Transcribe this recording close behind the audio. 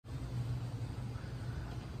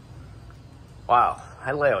Wow,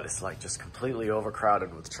 my layout is like just completely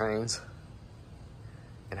overcrowded with trains.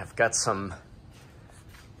 And I've got some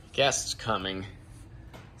guests coming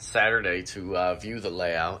Saturday to view the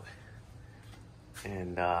layout.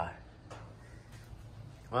 And well,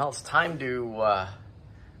 it's time to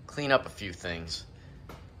clean up a few things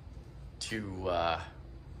to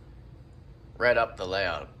red up the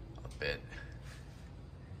layout a bit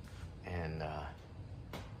and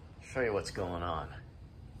show you what's going on.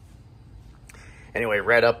 Anyway,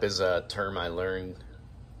 red up is a term I learned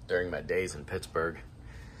during my days in Pittsburgh.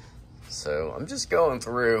 So I'm just going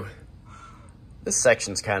through, this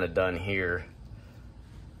section's kind of done here.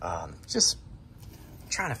 Just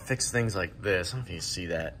trying to fix things like this. I don't know if you see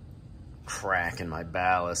that crack in my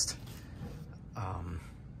ballast.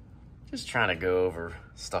 Just trying to go over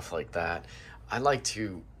stuff like that. I like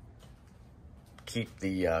to keep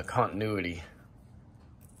the continuity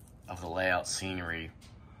of the layout scenery.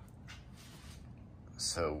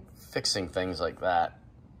 So fixing things like that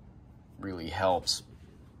really helps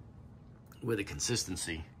with the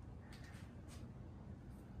consistency.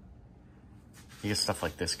 You get stuff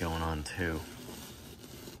like this going on too.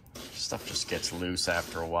 Stuff just gets loose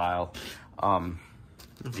after a while. I don't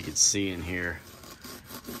know if you can see in here,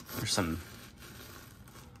 there's some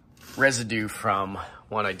residue from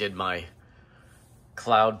when I did my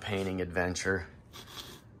cloud painting adventure.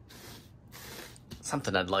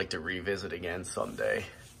 Something I'd like to revisit again someday.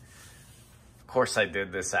 Of course, I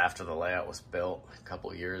did this after the layout was built, a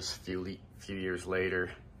couple years, few years later.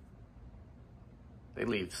 They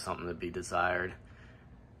leave something to be desired.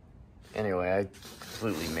 Anyway, I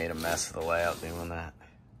completely made a mess of the layout doing that.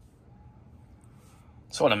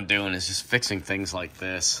 So what I'm doing is just fixing things like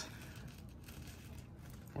this,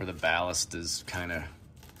 where the ballast is kind of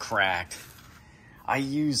cracked. I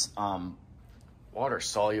use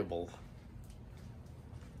water-soluble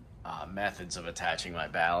methods of attaching my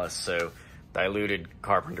ballast. So diluted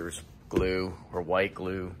carpenter's glue or white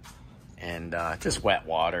glue and just wet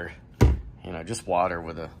water. You know, just water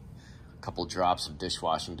with a couple drops of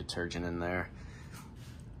dishwashing detergent in there.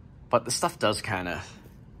 But the stuff does kind of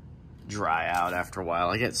dry out after a while.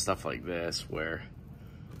 I get stuff like this where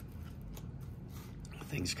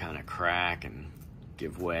things kind of crack and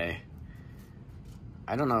give way.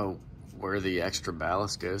 I don't know where the extra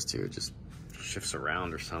ballast goes to. It just shifts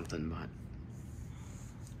around or something, but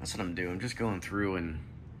that's what I'm doing. I'm just going through and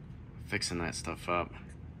fixing that stuff up.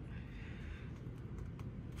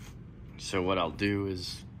 So what I'll do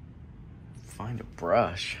is find a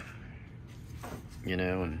brush, you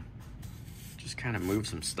know, and just kind of move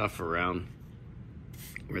some stuff around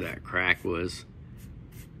where that crack was.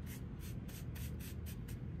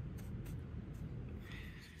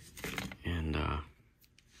 And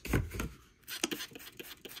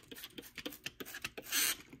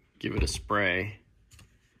give it a spray,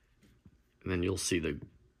 and then you'll see the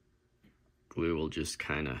glue will just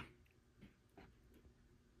kind of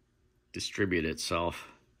distribute itself.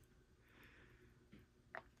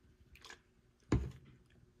 I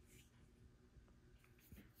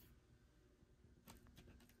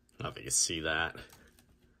don't know if you can see that.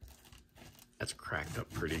 That's cracked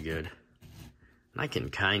up pretty good. And I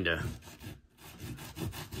can kind of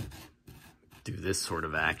do this sort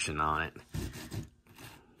of action on it.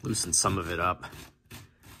 Loosen some of it up.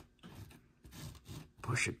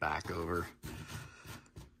 Push it back over.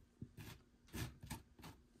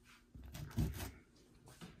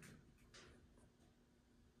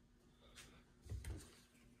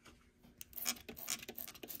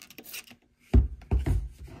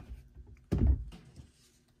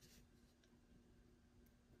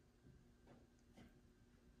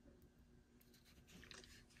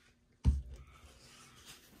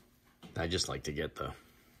 I just like to get the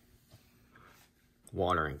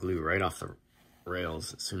water and glue right off the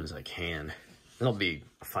rails as soon as I can. It'll be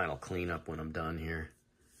a final cleanup when I'm done here.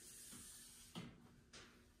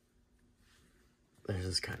 There's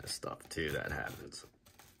this kind of stuff too that happens.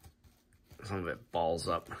 Some of it balls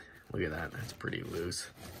up. Look at that, that's pretty loose.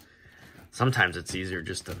 Sometimes it's easier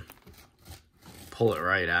just to pull it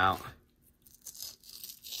right out.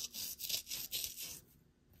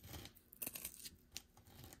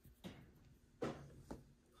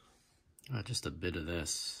 Just a bit of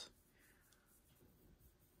this.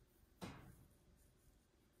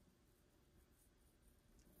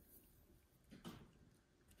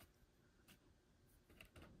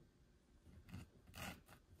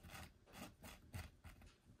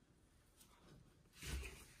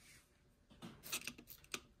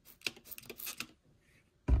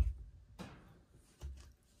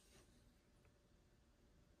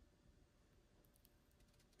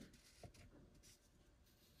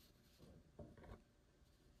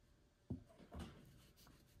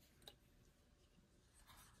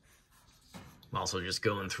 also just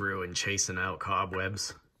going through and chasing out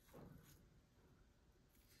cobwebs.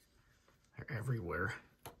 They're everywhere.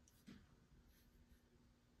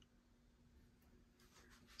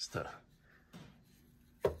 Just a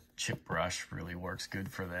chip brush really works good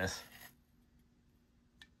for this.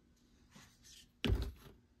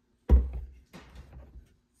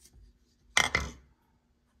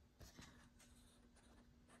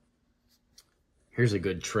 Here's a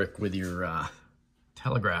good trick with your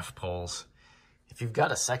telegraph poles. If you've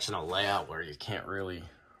got a sectional layout where you can't really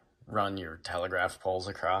run your telegraph poles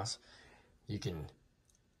across, you can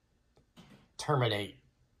terminate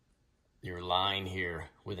your line here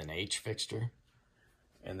with an H fixture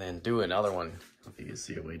and then do another one. If you can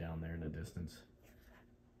see it way down there in the distance.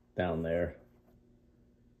 Down there.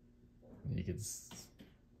 You could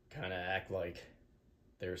kind of act like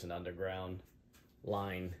there's an underground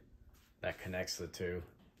line that connects the two.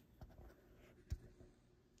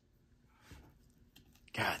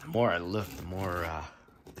 God, the more I lift, the more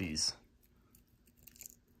these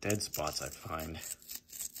dead spots I find.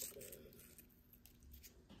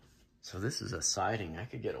 So this is a siding. I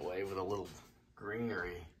could get away with a little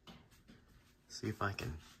greenery. See if I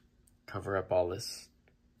can cover up all this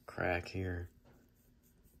crack here.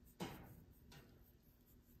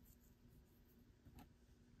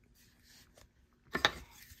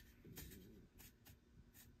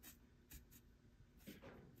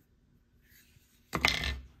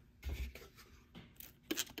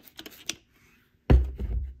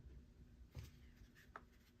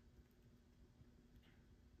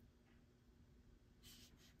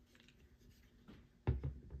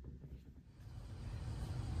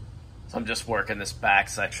 So I'm just working this back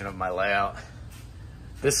section of my layout.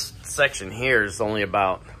 This section here is only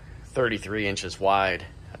about 33 inches wide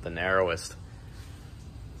at the narrowest.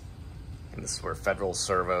 And this is where Federal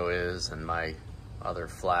Servo is and my other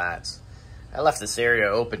flats. I left this area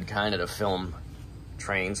open kind of to film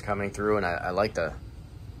trains coming through, and I like the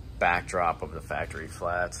backdrop of the factory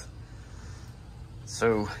flats.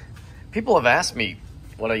 So people have asked me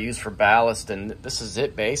what I use for ballast, and this is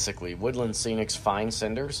it basically. Woodland Scenics fine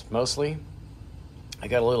cinders, mostly. I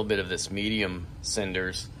got a little bit of this medium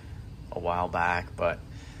cinders a while back, but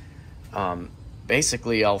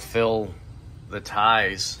basically I'll fill the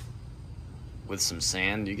ties with some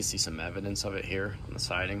sand. You can see some evidence of it here on the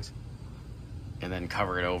sidings, and then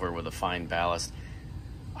cover it over with a fine ballast.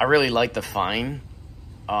 I really like the fine.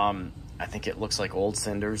 I think it looks like old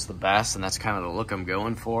cinders the best, and that's kind of the look I'm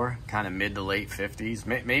going for. Kind of mid to late 50s,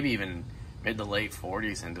 maybe even mid to late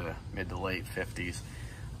 40s into mid to late 50s.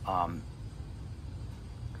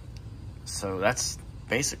 So that's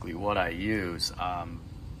basically what I use. I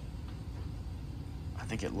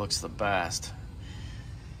think it looks the best.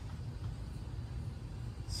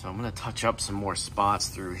 So I'm gonna touch up some more spots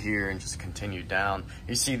through here and just continue down.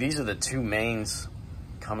 You see, these are the two mains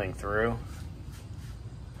coming through.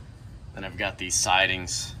 Then I've got these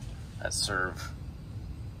sidings that serve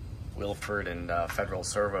Wilford and Federal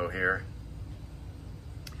Servo here.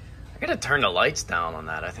 I gotta turn the lights down on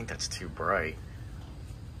that. I think that's too bright.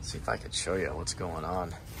 Let's see if I could show you what's going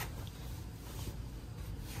on.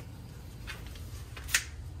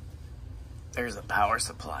 There's the power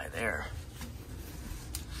supply there.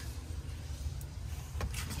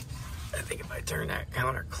 I think if I turn that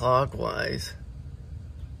counterclockwise,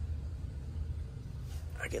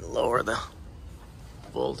 I can lower the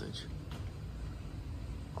voltage.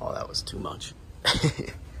 Oh, that was too much.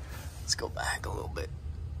 Let's go back a little bit.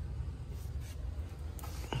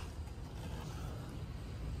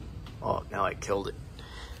 Oh, now I killed it.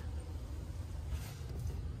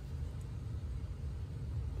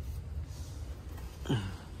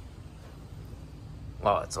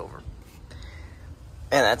 Oh, it's over.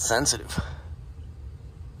 Man, that's sensitive.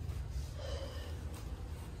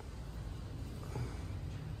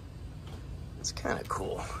 It's kind of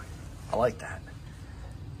cool. I like that.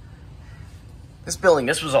 This building,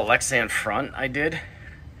 this was a Lexan front I did,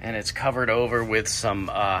 and it's covered over with some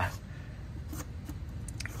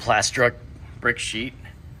plastruck brick sheet.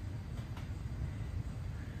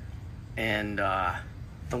 And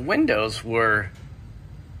the windows were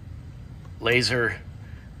laser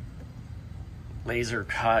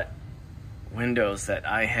cut windows that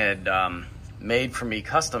I had made for me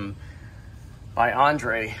custom by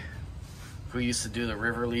Andre, who used to do the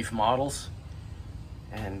Riverleaf models,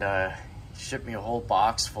 and he shipped me a whole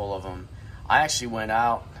box full of them. I actually went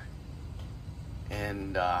out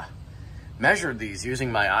and measured these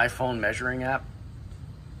using my iPhone measuring app.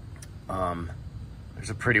 There's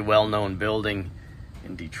a pretty well-known building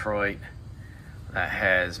in Detroit that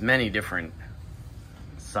has many different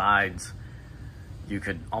sides you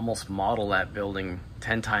could almost model that building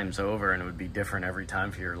 10 times over and it would be different every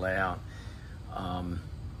time for your layout.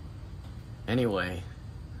 Anyway,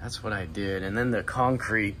 that's what I did. And then the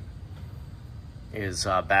concrete is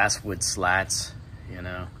basswood slats, you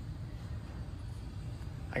know.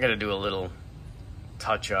 I gotta do a little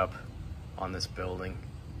touch up on this building.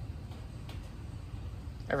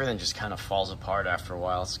 Everything just kind of falls apart after a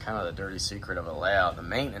while. It's kind of the dirty secret of a layout. The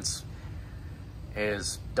maintenance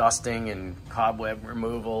is dusting and cobweb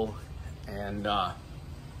removal and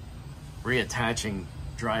reattaching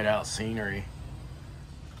dried out scenery.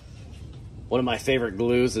 One of my favorite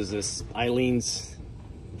glues is this Eileen's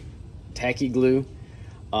tacky glue.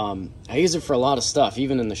 I use it for a lot of stuff,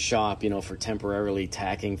 even in the shop, you know, for temporarily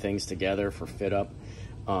tacking things together for fit up.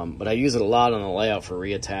 But I use it a lot on the layout for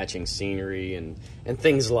reattaching scenery and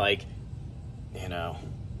things like, you know,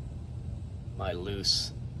 my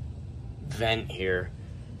loose vent here.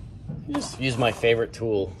 I just use my favorite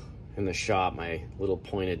tool in the shop, my little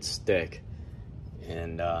pointed stick.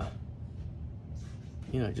 And,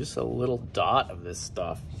 you know, just a little dot of this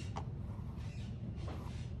stuff.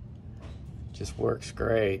 Just works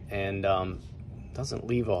great and doesn't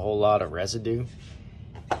leave a whole lot of residue.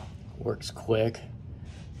 Works quick.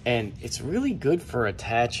 And it's really good for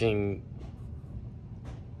attaching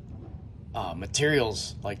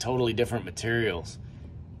materials, like totally different materials.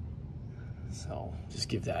 So just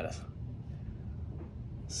give that a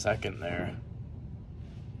second there.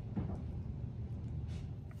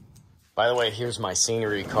 By the way, here's my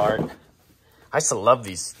scenery cart. I used to love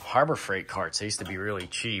these Harbor Freight carts. They used to be really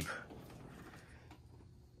cheap.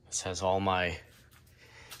 This has all my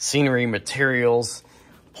scenery materials,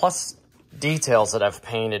 plus details that I've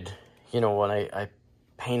painted. You know, when I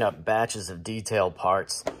paint up batches of detail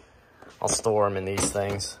parts, I'll store them in these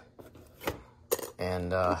things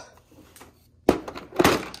and have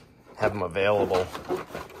them available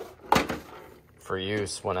for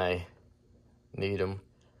use when I need them.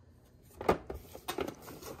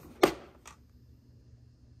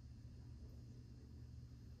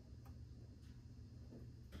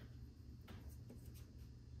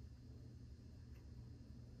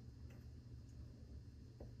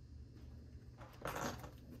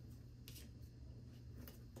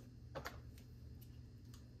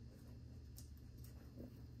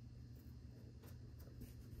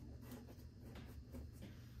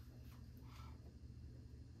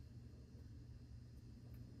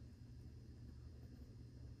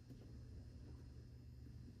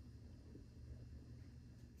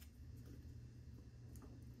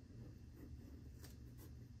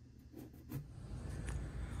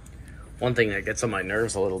 One thing that gets on my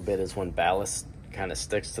nerves a little bit is when ballast kind of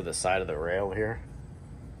sticks to the side of the rail here.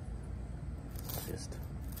 Just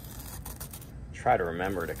try to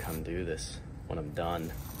remember to come do this when I'm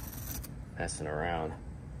done messing around.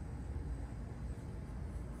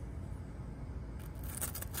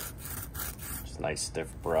 Just a nice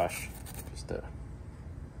stiff brush just to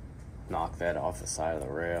knock that off the side of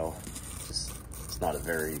the rail. It's not a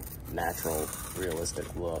very natural,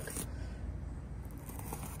 realistic look.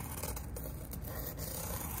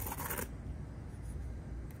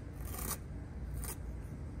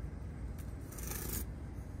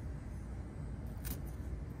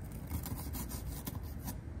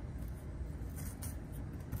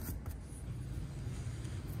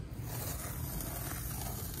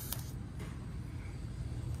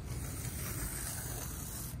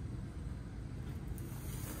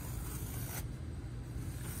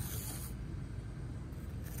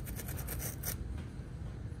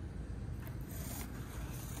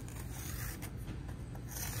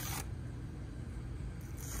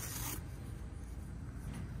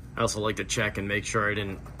 I also like to check and make sure I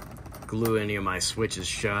didn't glue any of my switches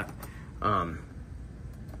shut.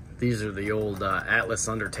 These are the old Atlas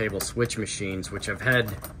under table switch machines, which I've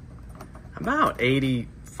had about 80%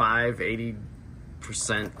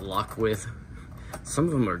 luck with. Some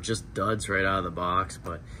of them are just duds right out of the box,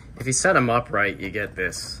 but if you set them up right, you get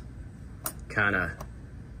this kind of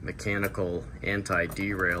mechanical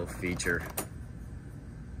anti-derail feature.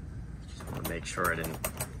 Just want to make sure I didn't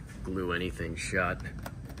glue anything shut.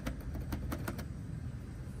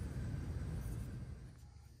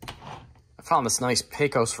 I found this nice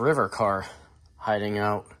Pecos River car hiding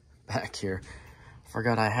out back here.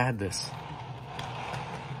 Forgot I had this.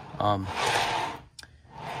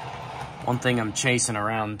 One thing I'm chasing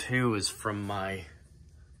around too is from my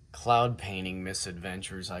cloud painting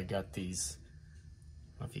misadventures. I got these,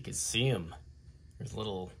 I don't know if you can see them. There's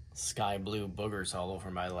little sky blue boogers all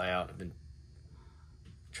over my layout. I've been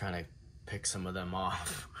trying to pick some of them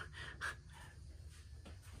off.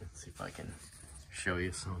 Let's see if I can show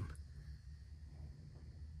you some.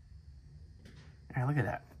 Hey, look at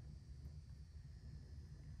that.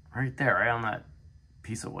 Right there, right on that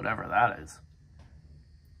piece of whatever that is.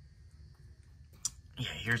 Yeah,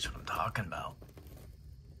 here's what I'm talking about.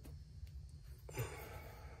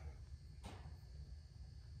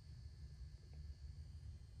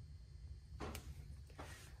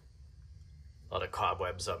 A lot of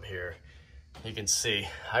cobwebs up here. You can see,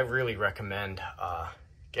 I really recommend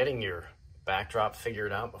getting your backdrop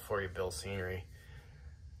figured out before you build scenery.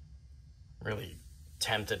 Really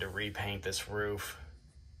tempted to repaint this roof.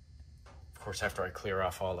 Of course, after I clear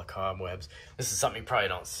off all the cobwebs. This is something you probably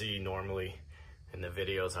don't see normally in the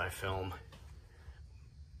videos I film.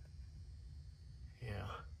 Yeah.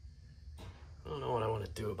 I don't know what I want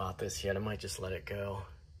to do about this yet. I might just let it go.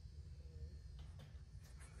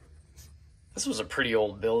 This was a pretty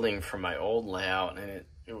old building from my old layout, and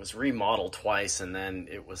it was remodeled twice, and then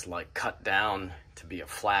it was like cut down to be a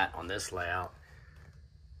flat on this layout.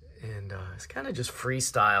 And it's kind of just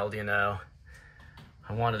freestyled, you know.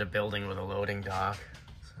 I wanted a building with a loading dock.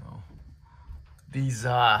 So these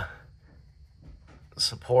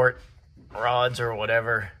support rods or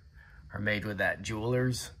whatever are made with that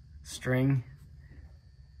jeweler's string.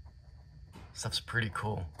 Stuff's pretty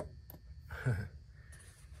cool.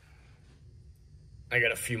 I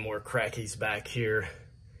got a few more crackies back here.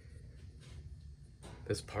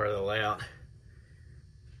 This part of the layout.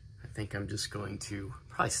 I think I'm just going to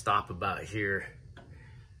probably stop about here.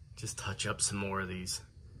 Just touch up some more of these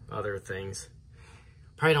other things.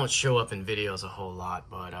 Probably don't show up in videos a whole lot,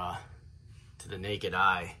 but to the naked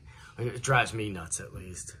eye, it drives me nuts at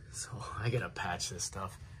least. So I gotta patch this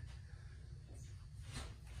stuff.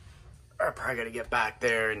 I probably gotta get back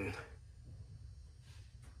there and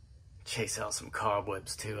chase out some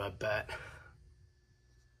cobwebs too, I bet.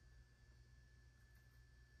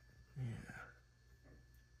 Yeah.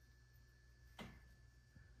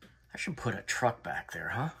 I should put a truck back there,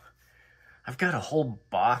 huh? I've got a whole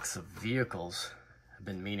box of vehicles I've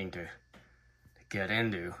been meaning to get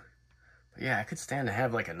into. But yeah, I could stand to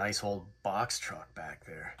have like a nice old box truck back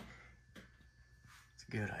there. It's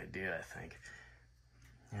a good idea, I think.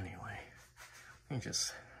 Anyway, let me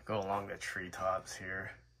just go along the treetops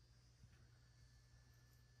here.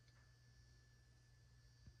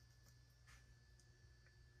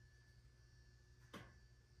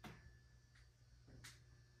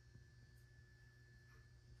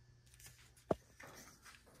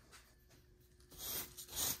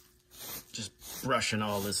 Just brushing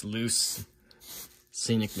all this loose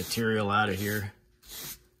scenic material out of here.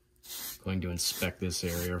 Going to inspect this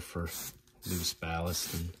area for loose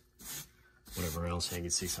ballast and whatever else. You can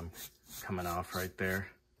see some coming off right there.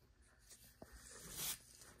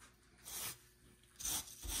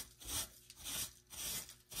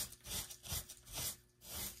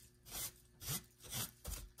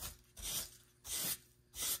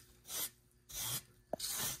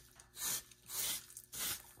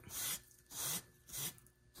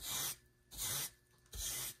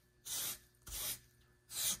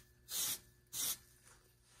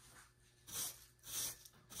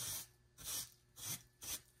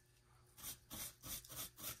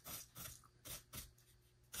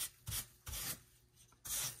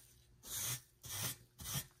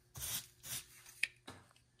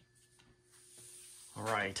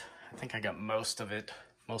 All right, I think I got most of it,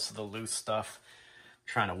 most of the loose stuff. I'm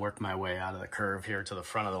trying to work my way out of the curve here to the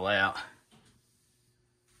front of the layout.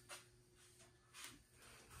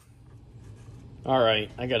 All right,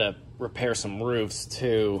 I gotta repair some roofs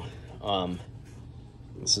too.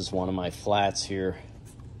 This is one of my flats here.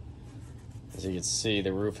 As you can see,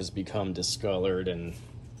 the roof has become discolored and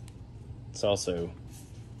it's also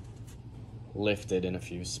lifted in a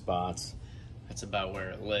few spots. That's about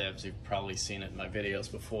where it lives. You've probably seen it in my videos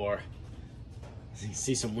before. You can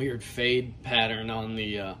see some weird fade pattern on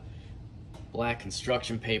the black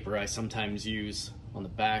construction paper I sometimes use on the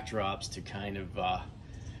backdrops to kind of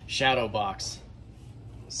shadow box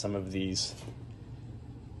some of these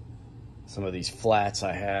flats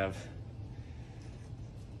I have.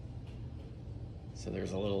 So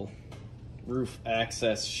there's a little roof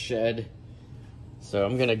access shed. So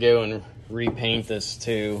I'm gonna go and repaint this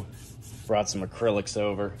too. Brought some acrylics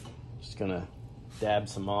over. Just gonna dab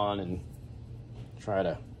some on and try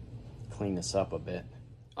to clean this up a bit.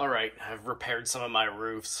 All right, I've repaired some of my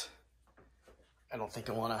roofs. I don't think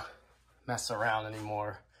I wanna mess around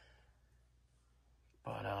anymore.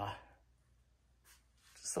 But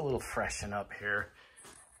just a little freshen up here.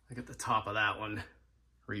 Look at the top of that one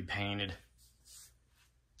repainted.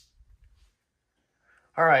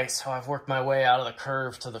 All right, so I've worked my way out of the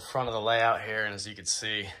curve to the front of the layout here, and as you can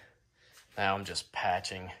see, now I'm just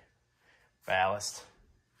patching ballast.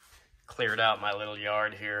 cleared out my little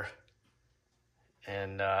yard here.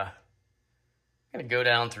 And I'm gonna go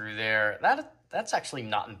down through there. That's actually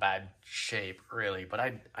not in bad shape, really, but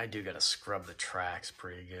I do gotta scrub the tracks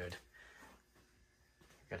pretty good.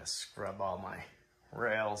 Gotta scrub all my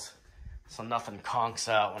rails so nothing conks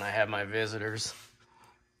out when I have my visitors.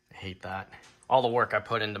 I hate that. All the work I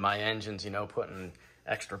put into my engines, you know, putting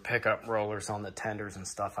extra pickup rollers on the tenders and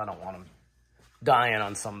stuff, I don't want them dying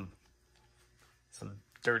on some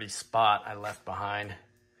dirty spot I left behind.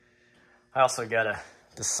 I also gotta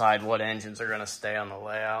decide what engines are gonna stay on the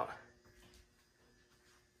layout.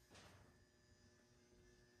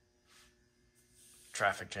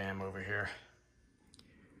 Traffic jam over here.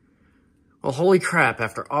 Well, holy crap,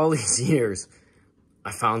 after all these years,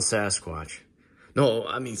 I found Sasquatch. No,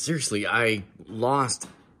 I mean, seriously, I lost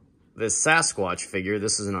this Sasquatch figure.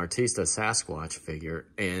 This is an Artista Sasquatch figure,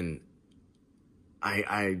 and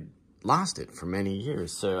I lost it for many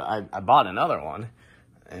years. So I bought another one,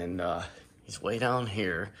 and he's way down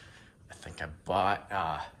here. I think I bought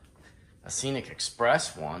a Scenic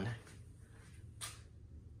Express one,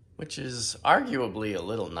 which is arguably a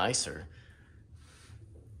little nicer.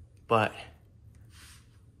 But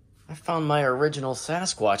I found my original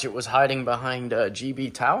Sasquatch. It was hiding behind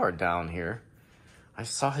GB Tower down here. I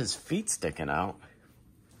saw his feet sticking out.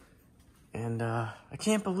 And I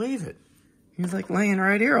can't believe it. He was like laying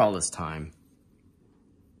right here all this time.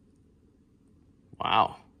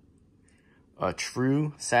 Wow. A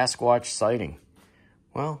true Sasquatch sighting.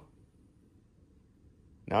 Well,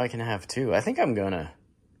 now I can have two. I think I'm gonna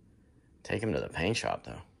take him to the paint shop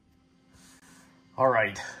though. All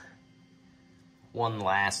right. One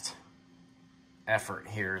last effort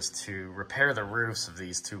here is to repair the roofs of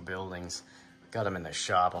these two buildings. Got them in the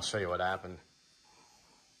shop. I'll show you what happened.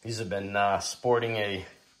 These have been sporting a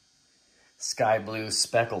sky blue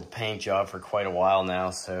speckled paint job for quite a while now,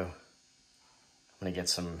 so I'm gonna get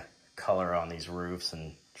some color on these roofs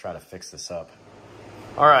and try to fix this up.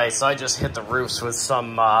 All right, so I just hit the roofs with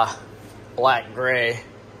some black gray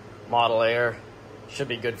Model Air. Should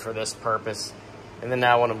be good for this purpose. And then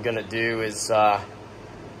now what I'm gonna do is try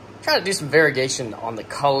to do some variegation on the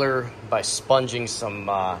color by sponging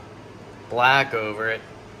some black over it.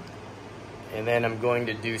 And then I'm going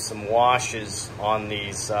to do some washes on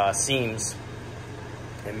these seams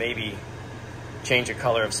and maybe change the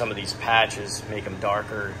color of some of these patches, make them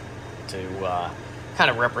darker to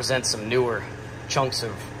kind of represent some newer chunks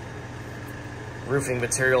of roofing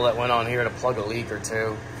material that went on here to plug a leak or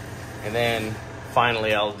two. And then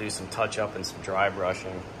finally, I'll do some touch-up and some dry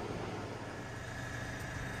brushing.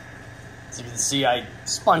 As you can see, I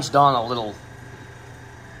sponged on a little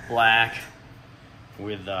black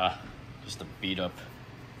with just a beat-up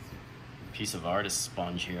piece of artist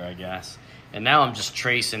sponge here, I guess. And now I'm just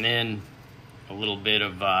tracing in a little bit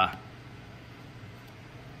of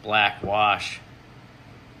black wash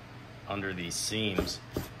under these seams.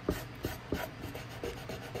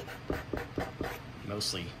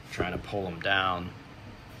 Mostly trying to pull them down.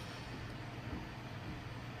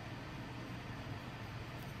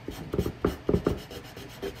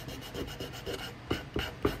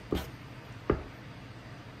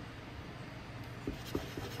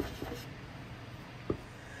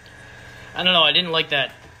 I don't know, I didn't like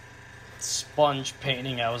that sponge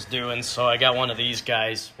painting I was doing, so I got one of these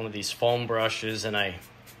guys, one of these foam brushes, and I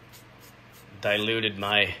diluted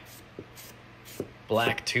my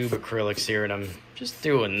black tube acrylics here, and I'm just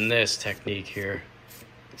doing this technique here.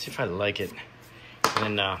 Let's see if I like it.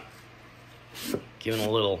 And then giving a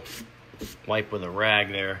little wipe with a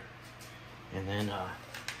rag there. And then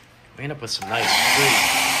we end up with some nice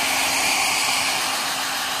streaks.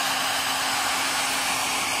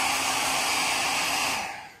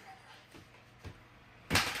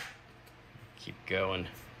 Keep going.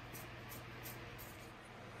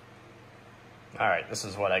 All right, this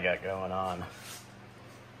is what I got going on.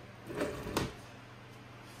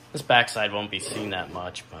 This backside won't be seen that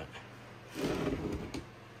much, but I'm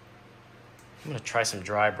gonna try some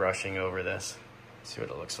dry brushing over this. See what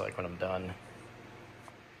it looks like when I'm done.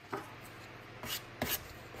 Now,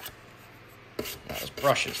 this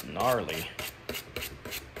brush is gnarly.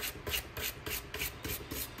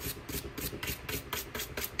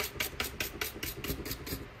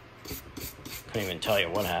 Couldn't even tell you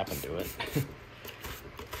what happened to it.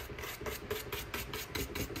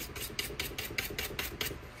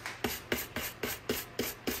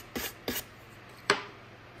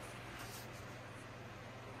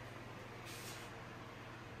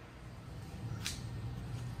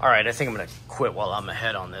 All right, I think I'm gonna quit while I'm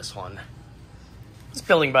ahead on this one. This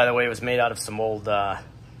building, by the way, was made out of some old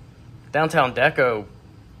downtown deco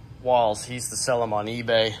walls. He used to sell them on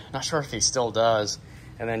eBay. Not sure if he still does.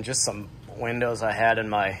 And then just some windows I had in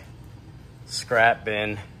my scrap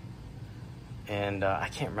bin. And I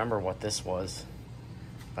can't remember what this was,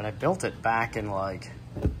 but I built it back in like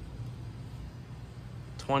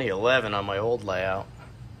 2011 on my old layout.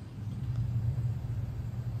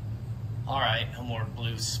 All right, no more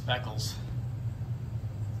blue speckles.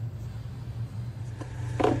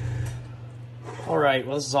 All right,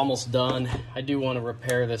 well, this is almost done. I do want to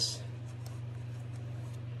repair this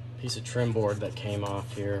piece of trim board that came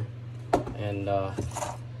off here. And,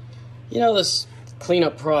 you know, this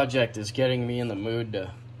cleanup project is getting me in the mood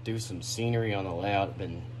to do some scenery on the layout. I've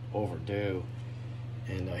been overdue.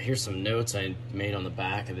 And here's some notes I made on the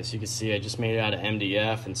back of this. You can see I just made it out of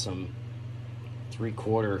MDF and some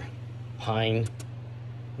 3/4 pine.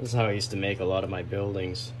 This is how I used to make a lot of my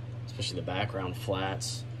buildings, especially the background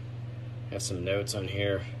flats. I have some notes on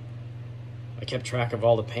here. I kept track of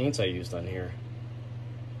all the paints I used on here.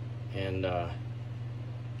 And I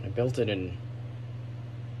built it in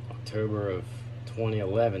October of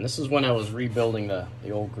 2011. This is when I was rebuilding the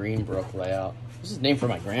old Greenbrook layout. This is named for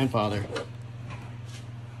my grandfather.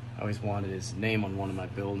 I always wanted his name on one of my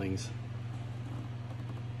buildings.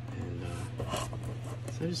 And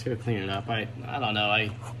so I'm just gonna clean it up. I don't know,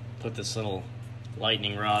 I put this little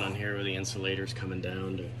lightning rod on here where the insulator's coming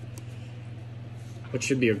down to what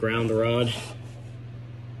should be a ground rod.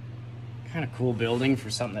 Kind of cool building for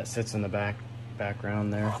something that sits in the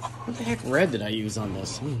background there. What the heck red did I use on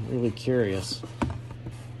this? I'm really curious.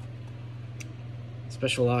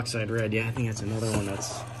 Special oxide red. Yeah, I think that's another one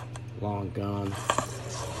that's long gone.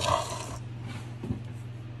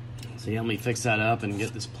 So yeah, let me fix that up and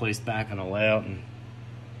get this place back on a layout and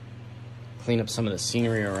clean up some of the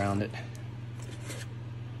scenery around it.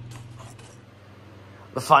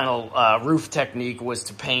 The final roof technique was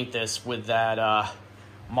to paint this with that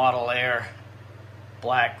Model Air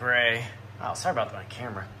black gray. Oh, sorry about my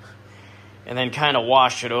camera. And then kind of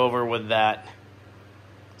wash it over with that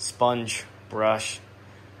sponge brush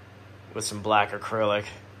with some black acrylic.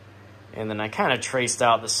 And then I kind of traced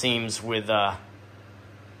out the seams with a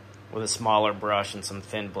smaller brush and some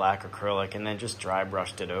thin black acrylic, and then just dry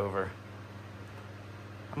brushed it over.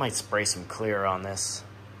 I might spray some clear on this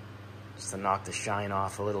just to knock the shine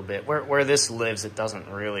off a little bit. Where this lives, it doesn't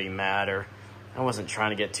really matter. I wasn't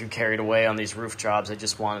trying to get too carried away on these roof jobs. I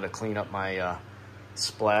just wanted to clean up my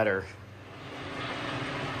splatter.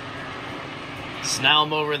 So now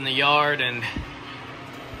I'm over in the yard, and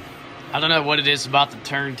I don't know what it is about the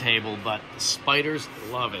turntable, but the spiders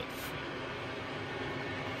love it.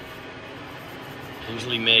 I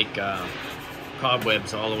usually make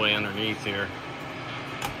cobwebs all the way underneath here.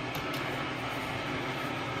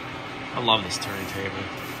 I love this turntable.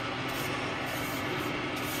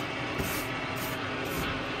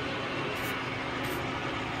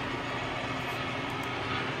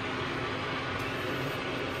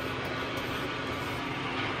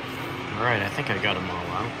 All right, I think I got them all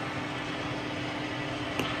out.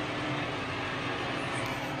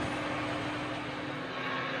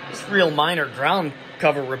 Just real minor ground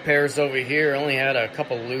cover repairs over here. Only had a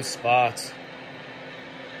couple loose spots.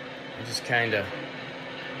 I just kind of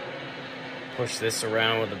pushed this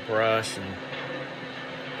around with a brush and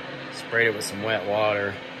sprayed it with some wet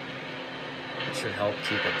water. It should help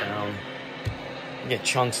keep it down. You get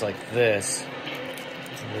chunks like this.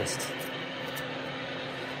 Just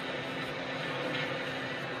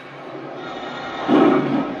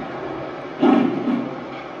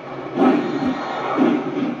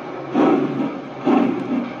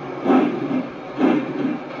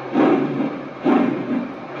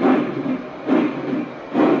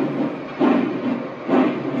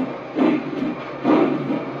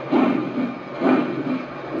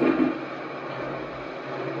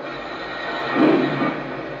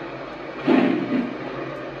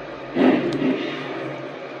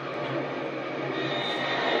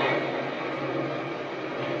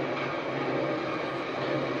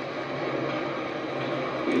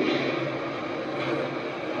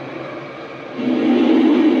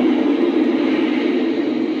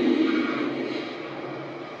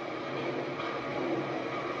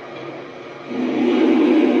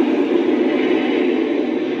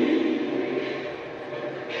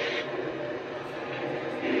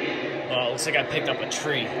looks like I picked up a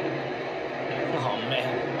tree. Oh,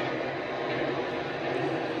 man.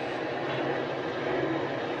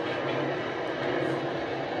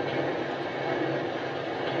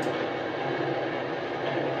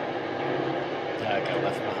 That got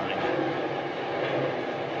left behind.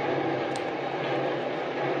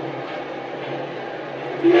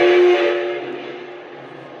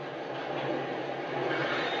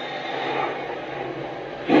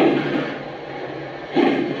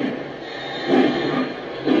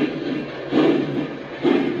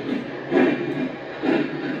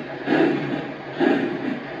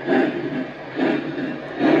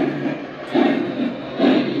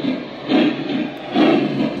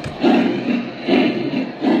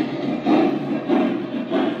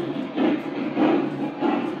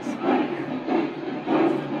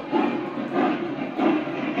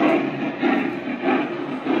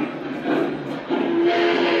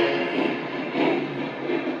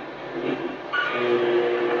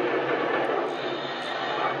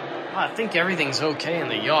 I think everything's okay in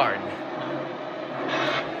the yard.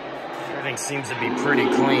 Everything seems to be pretty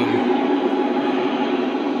clean.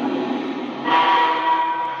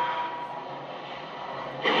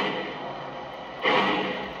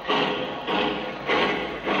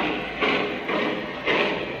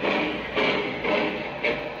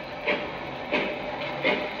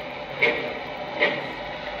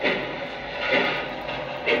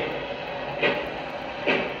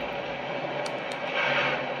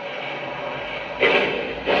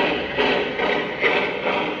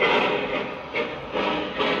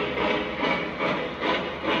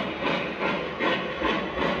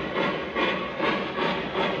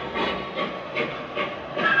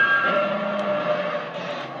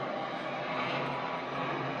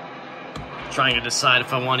 Trying to decide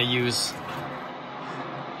if I want to use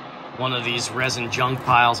one of these resin junk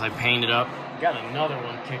piles I painted up. Got another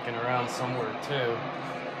one kicking around somewhere too.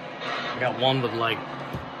 I got one with like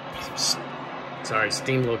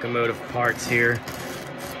steam locomotive parts here.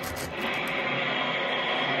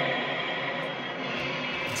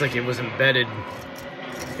 It's like it was embedded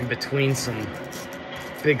in between some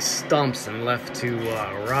big stumps and left to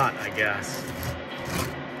rot, I guess.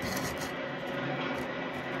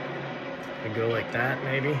 Go like that,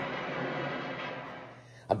 maybe.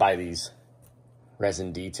 I buy these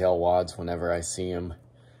resin detail wads whenever I see them,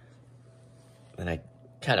 and I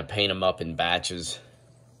kind of paint them up in batches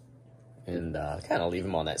and kind of leave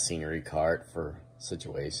them on that scenery cart for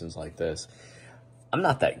situations like this. I'm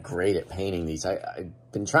not that great at painting these.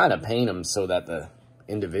 I've been trying to paint them so that the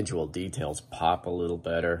individual details pop a little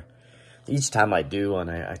better. Each time I do one,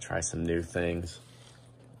 I try some new things.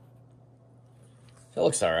 It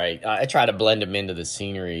looks all right. I try to blend them into the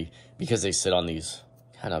scenery because they sit on these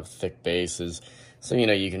kind of thick bases. So, you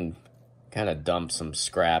know, you can kind of dump some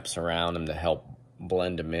scraps around them to help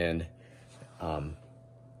blend them in. So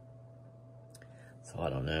I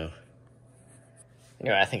don't know.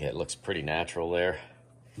 Anyway, I think it looks pretty natural there.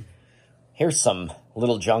 Here's some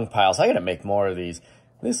little junk piles. I gotta make more of these.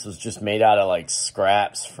 This was just made out of like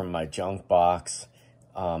scraps from my junk box.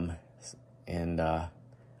 I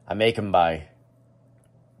make them by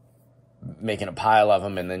making a pile of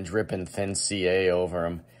them and then dripping thin CA over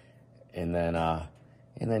them, and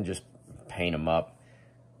then just paint them up.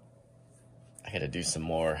 I gotta do some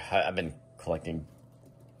more. I've been collecting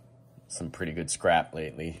some pretty good scrap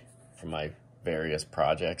lately for my various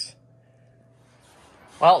projects.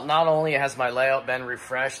 Well, not only has my layout been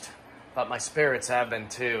refreshed, but my spirits have been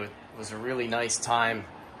too. It was a really nice time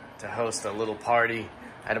to host a little party.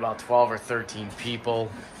 I had about 12 or 13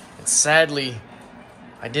 people, and sadly,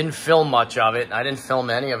 I didn't film much of it. I didn't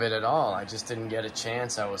film any of it at all. I just didn't get a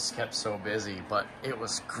chance. I was kept so busy. But it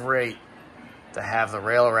was great to have the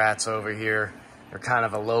Rail Rats over here. They're kind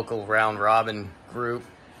of a local round-robin group.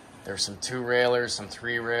 There's some 2-railers, some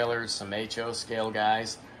 3-railers, some HO scale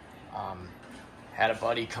guys. Had a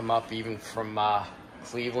buddy come up even from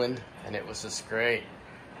Cleveland, and it was just great.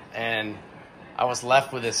 And I was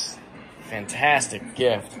left with this fantastic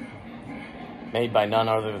gift made by none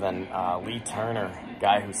other than Lee Turner, a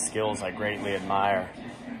guy whose skills I greatly admire.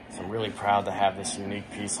 So I'm really proud to have this unique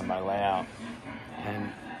piece on my layout.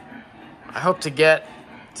 And I hope to get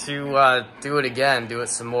to do it again, do it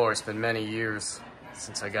some more. It's been many years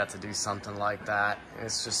since I got to do something like that.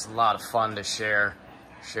 It's just a lot of fun to share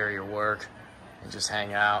your work and just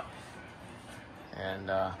hang out. And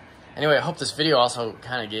anyway, I hope this video also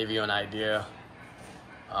kind of gave you an idea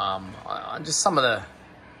on just some of the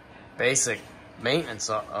basic maintenance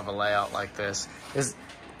of a layout like this. It's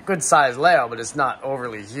a good size layout, but it's not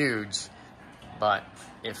overly huge. But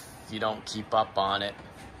if you don't keep up on it,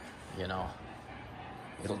 you know,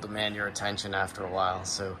 it'll demand your attention after a while.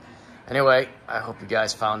 So anyway, I hope you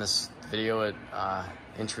guys found this video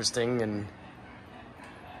interesting, and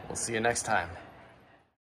we'll see you next time.